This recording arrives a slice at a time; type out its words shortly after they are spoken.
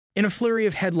In a flurry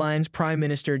of headlines, Prime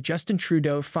Minister Justin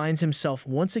Trudeau finds himself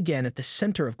once again at the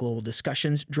center of global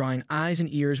discussions, drawing eyes and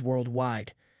ears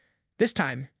worldwide. This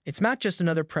time, it's not just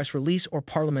another press release or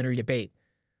parliamentary debate.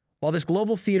 While this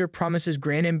global theater promises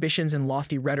grand ambitions and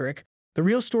lofty rhetoric, the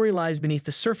real story lies beneath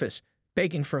the surface,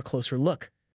 begging for a closer look.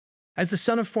 As the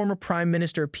son of former Prime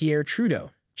Minister Pierre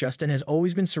Trudeau, Justin has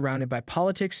always been surrounded by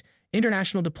politics,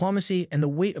 international diplomacy, and the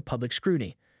weight of public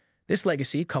scrutiny. This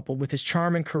legacy, coupled with his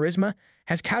charm and charisma,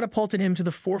 has catapulted him to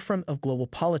the forefront of global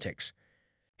politics.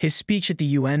 His speech at the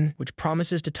UN, which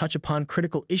promises to touch upon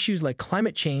critical issues like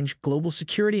climate change, global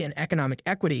security, and economic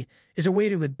equity, is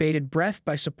awaited with bated breath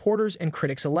by supporters and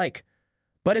critics alike.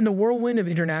 But in the whirlwind of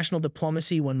international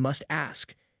diplomacy, one must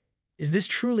ask, is this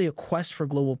truly a quest for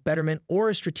global betterment or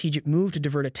a strategic move to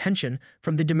divert attention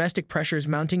from the domestic pressures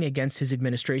mounting against his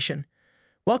administration?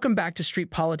 Welcome back to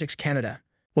Street Politics Canada.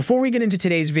 Before we get into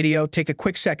today's video, take a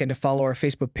quick second to follow our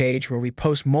Facebook page where we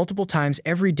post multiple times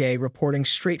every day reporting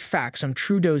straight facts on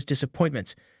Trudeau's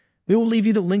disappointments. We will leave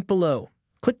you the link below.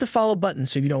 Click the follow button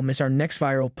so you don't miss our next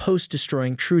viral post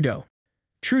destroying Trudeau.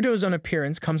 Trudeau's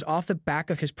appearance comes off the back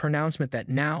of his pronouncement that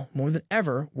now, more than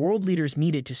ever, world leaders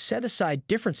needed to set aside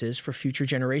differences for future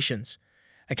generations.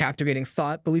 A captivating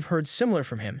thought, but we've heard similar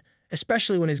from him,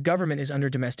 especially when his government is under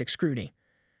domestic scrutiny.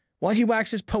 While he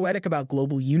waxes poetic about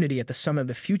global unity at the summit of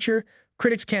the future,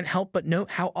 critics can't help but note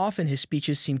how often his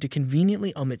speeches seem to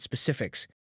conveniently omit specifics.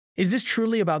 Is this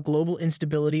truly about global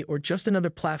instability or just another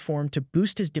platform to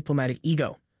boost his diplomatic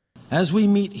ego? As we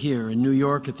meet here in New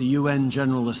York at the UN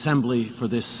General Assembly for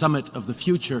this summit of the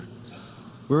future,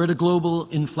 we're at a global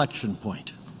inflection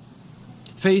point.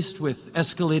 Faced with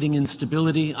escalating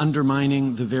instability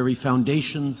undermining the very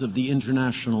foundations of the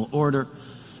international order,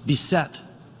 beset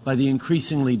by the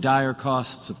increasingly dire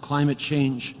costs of climate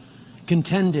change,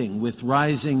 contending with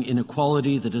rising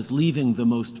inequality that is leaving the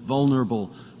most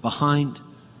vulnerable behind,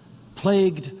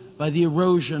 plagued by the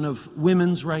erosion of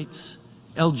women's rights,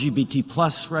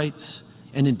 LGBT+ rights,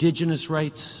 and Indigenous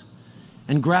rights,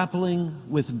 and grappling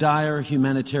with dire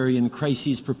humanitarian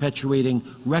crises perpetuating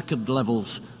record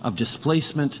levels of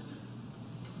displacement,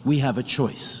 we have a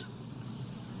choice.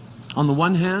 On the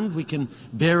one hand, we can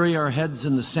bury our heads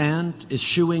in the sand,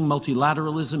 eschewing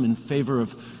multilateralism in favor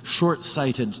of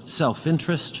short-sighted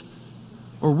self-interest,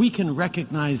 or we can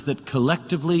recognize that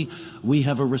collectively we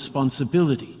have a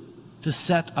responsibility to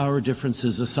set our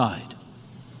differences aside,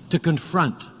 to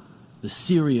confront the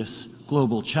serious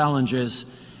global challenges,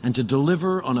 and to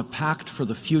deliver on a pact for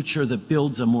the future that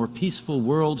builds a more peaceful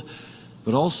world,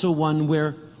 but also one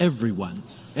where everyone,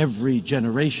 every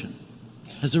generation,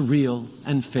 has a real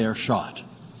and fair shot.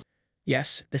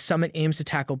 Yes, the summit aims to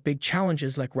tackle big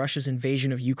challenges like Russia's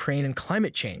invasion of Ukraine and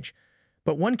climate change,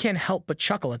 but one can't help but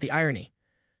chuckle at the irony.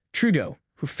 Trudeau,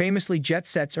 who famously jet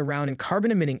sets around in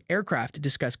carbon-emitting aircraft to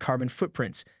discuss carbon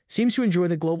footprints, seems to enjoy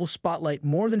the global spotlight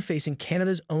more than facing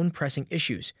Canada's own pressing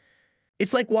issues.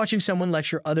 It's like watching someone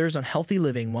lecture others on healthy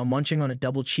living while munching on a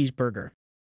double cheeseburger.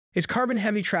 His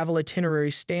carbon-heavy travel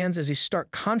itinerary stands as a stark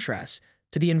contrast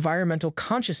to the environmental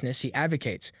consciousness he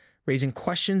advocates, raising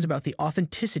questions about the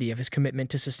authenticity of his commitment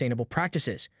to sustainable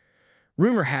practices.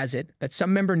 Rumor has it that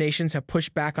some member nations have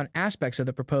pushed back on aspects of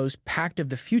the proposed Pact of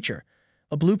the Future,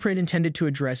 a blueprint intended to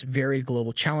address varied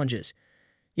global challenges.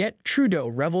 Yet Trudeau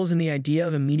revels in the idea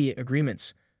of immediate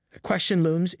agreements. The question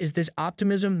looms, is this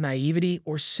optimism, naivety,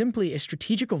 or simply a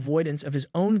strategic avoidance of his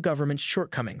own government's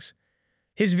shortcomings?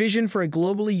 His vision for a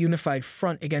globally unified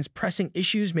front against pressing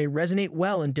issues may resonate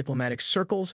well in diplomatic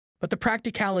circles, but the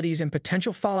practicalities and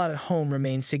potential fallout at home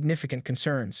remain significant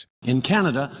concerns. In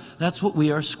Canada, that's what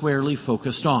we are squarely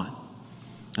focused on.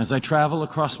 As I travel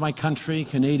across my country,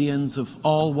 Canadians of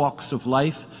all walks of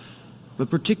life, but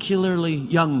particularly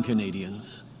young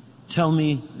Canadians, tell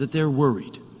me that they're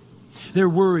worried. They're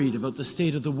worried about the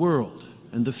state of the world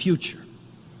and the future.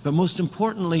 But most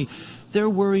importantly, they're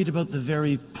worried about the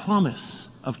very promise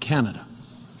of Canada.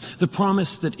 The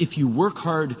promise that if you work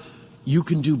hard, you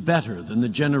can do better than the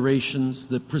generations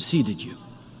that preceded you.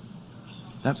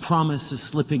 That promise is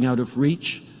slipping out of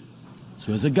reach,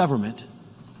 so as a government,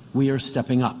 we are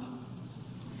stepping up.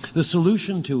 The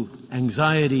solution to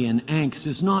anxiety and angst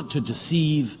is not to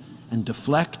deceive and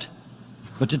deflect,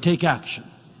 but to take action.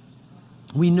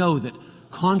 We know that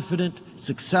confident,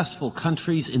 successful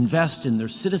countries invest in their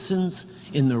citizens,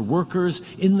 in their workers,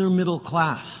 in their middle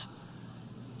class,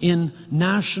 in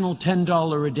national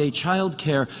 $10 a day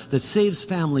childcare that saves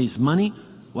families money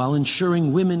while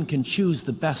ensuring women can choose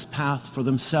the best path for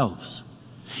themselves,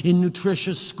 in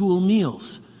nutritious school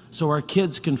meals so our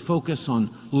kids can focus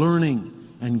on learning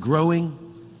and growing,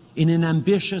 in an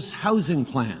ambitious housing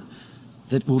plan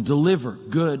that will deliver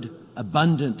good,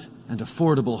 abundant and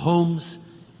affordable homes,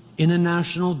 in a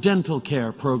national dental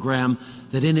care program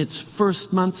that in its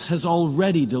first months has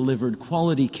already delivered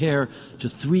quality care to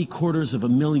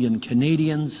 750,000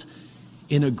 Canadians,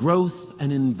 in a growth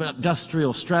and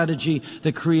industrial strategy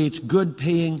that creates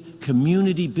good-paying,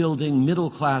 community-building,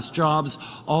 middle-class jobs,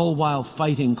 all while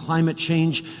fighting climate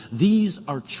change. These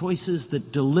are choices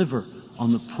that deliver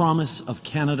on the promise of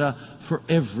Canada for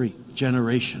every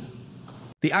generation.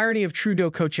 The irony of Trudeau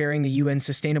co-chairing the UN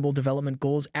Sustainable Development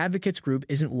Goals Advocates Group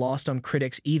isn't lost on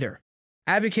critics either.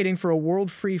 Advocating for a world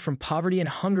free from poverty and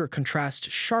hunger contrasts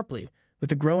sharply with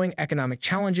the growing economic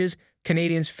challenges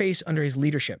Canadians face under his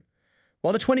leadership.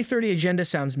 While the 2030 agenda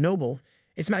sounds noble,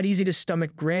 it's not easy to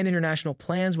stomach grand international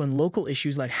plans when local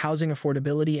issues like housing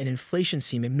affordability and inflation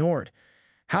seem ignored.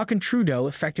 How can Trudeau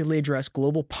effectively address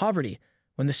global poverty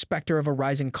when the specter of a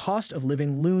rising cost of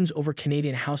living looms over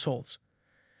Canadian households?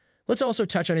 Let's also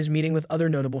touch on his meeting with other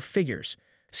notable figures.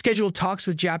 Scheduled talks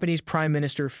with Japanese Prime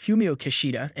Minister Fumio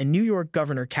Kishida and New York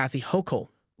Governor Kathy Hochul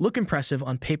look impressive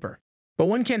on paper. But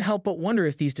one can't help but wonder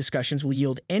if these discussions will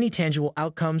yield any tangible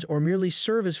outcomes or merely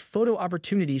serve as photo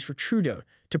opportunities for Trudeau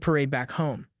to parade back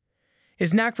home.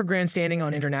 His knack for grandstanding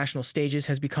on international stages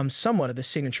has become somewhat of the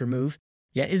signature move,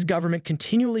 yet his government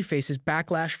continually faces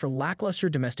backlash for lackluster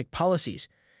domestic policies.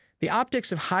 The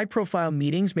optics of high-profile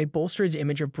meetings may bolster his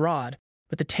image abroad,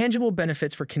 but the tangible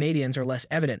benefits for Canadians are less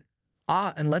evident.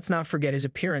 And let's not forget his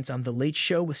appearance on The Late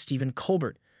Show with Stephen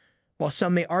Colbert. While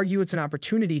some may argue it's an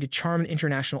opportunity to charm an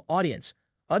international audience,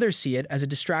 others see it as a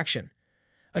distraction,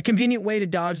 a convenient way to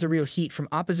dodge the real heat from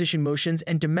opposition motions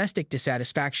and domestic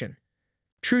dissatisfaction.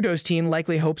 Trudeau's team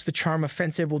likely hopes the charm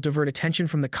offensive will divert attention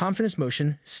from the confidence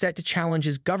motion set to challenge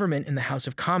his government in the House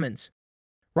of Commons,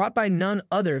 wrought by none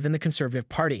other than the Conservative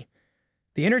Party.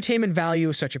 The entertainment value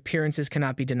of such appearances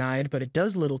cannot be denied, but it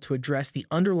does little to address the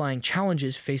underlying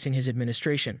challenges facing his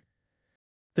administration.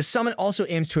 The summit also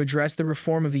aims to address the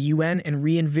reform of the UN and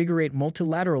reinvigorate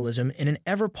multilateralism in an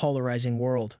ever-polarizing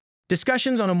world.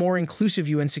 Discussions on a more inclusive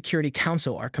UN Security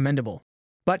Council are commendable.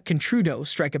 But can Trudeau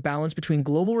strike a balance between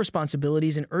global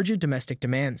responsibilities and urgent domestic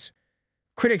demands?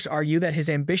 Critics argue that his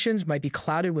ambitions might be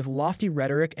clouded with lofty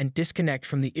rhetoric and disconnect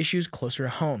from the issues closer to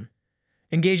home.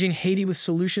 Engaging Haiti with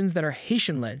solutions that are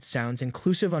Haitian-led sounds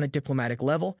inclusive on a diplomatic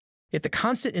level, yet the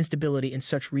constant instability in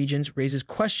such regions raises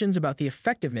questions about the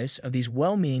effectiveness of these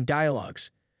well-meaning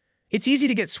dialogues. It's easy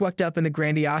to get swept up in the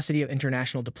grandiosity of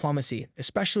international diplomacy,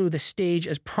 especially with a stage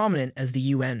as prominent as the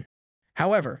UN.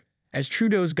 However, as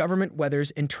Trudeau's government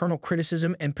weathers internal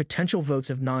criticism and potential votes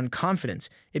of non-confidence,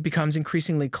 it becomes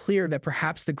increasingly clear that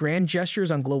perhaps the grand gestures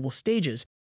on global stages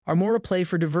are more a play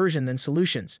for diversion than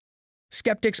solutions.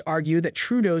 Skeptics argue that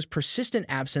Trudeau's persistent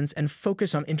absence and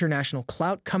focus on international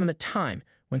clout come at a time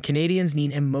when Canadians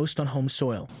need him most on home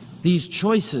soil. These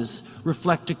choices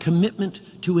reflect a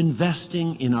commitment to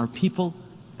investing in our people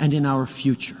and in our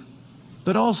future,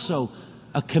 but also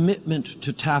a commitment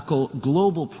to tackle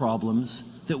global problems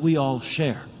that we all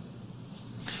share.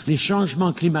 Les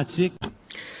changements climatiques.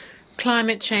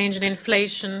 Climate change and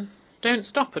inflation don't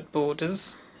stop at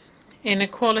borders.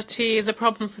 Inequality is a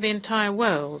problem for the entire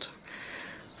world,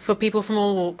 for people from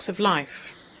all walks of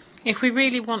life. If we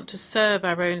really want to serve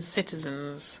our own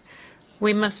citizens,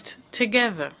 we must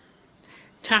together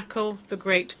tackle the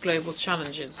great global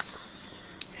challenges.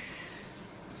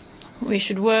 We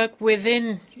should work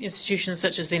within institutions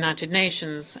such as the United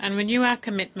Nations and renew our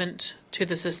commitment to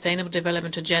the Sustainable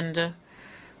Development Agenda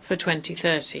for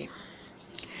 2030.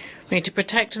 We need to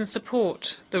protect and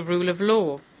support the rule of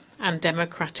law and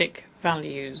democratic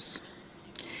values.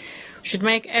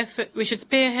 We should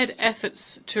spearhead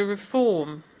efforts to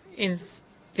reform in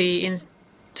the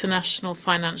international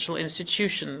financial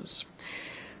institutions.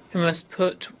 We must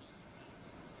put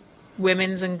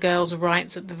women's and girls'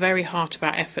 rights at the very heart of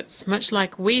our efforts, much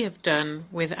like we have done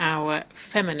with our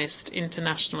feminist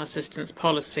international assistance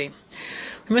policy.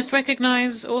 We must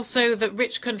recognise also that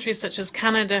rich countries such as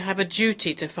Canada have a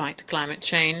duty to fight climate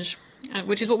change,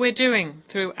 which is what we're doing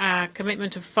through our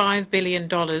commitment of $5 billion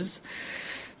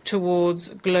towards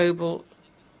global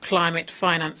climate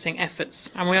financing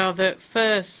efforts. And we are the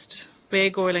first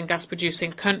big oil and gas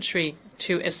producing country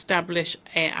to establish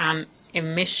an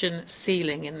emission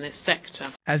ceiling in this sector.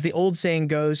 As the old saying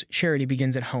goes, charity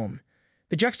begins at home.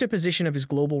 The juxtaposition of his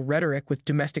global rhetoric with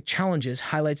domestic challenges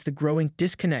highlights the growing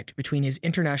disconnect between his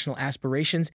international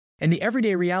aspirations and the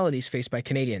everyday realities faced by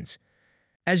Canadians.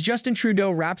 As Justin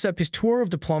Trudeau wraps up his tour of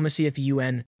diplomacy at the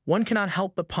UN, one cannot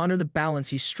help but ponder the balance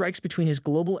he strikes between his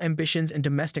global ambitions and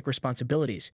domestic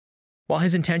responsibilities. While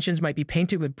his intentions might be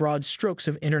painted with broad strokes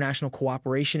of international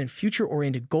cooperation and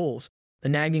future-oriented goals, the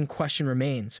nagging question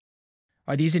remains: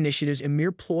 Are these initiatives a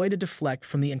mere ploy to deflect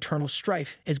from the internal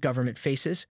strife his government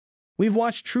faces? We've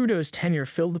watched Trudeau's tenure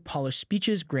filled with polished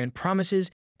speeches, grand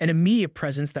promises, and a media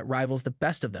presence that rivals the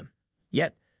best of them.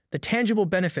 Yet, the tangible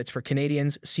benefits for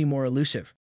Canadians seem more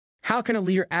elusive. How can a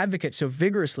leader advocate so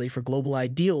vigorously for global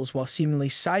ideals while seemingly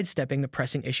sidestepping the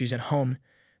pressing issues at home?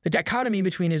 The dichotomy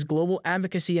between his global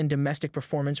advocacy and domestic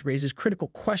performance raises critical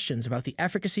questions about the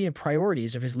efficacy and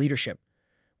priorities of his leadership.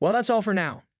 Well, that's all for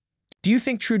now. Do you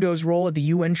think Trudeau's role at the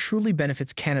UN truly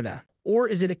benefits Canada, or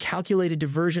is it a calculated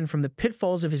diversion from the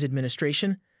pitfalls of his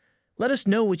administration? Let us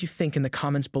know what you think in the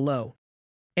comments below.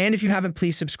 And if you haven't,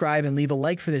 please subscribe and leave a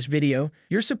like for this video.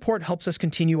 Your support helps us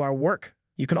continue our work.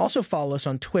 You can also follow us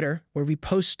on Twitter, where we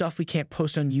post stuff we can't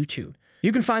post on YouTube.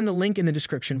 You can find the link in the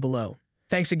description below.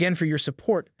 Thanks again for your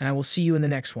support, and I will see you in the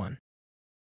next one.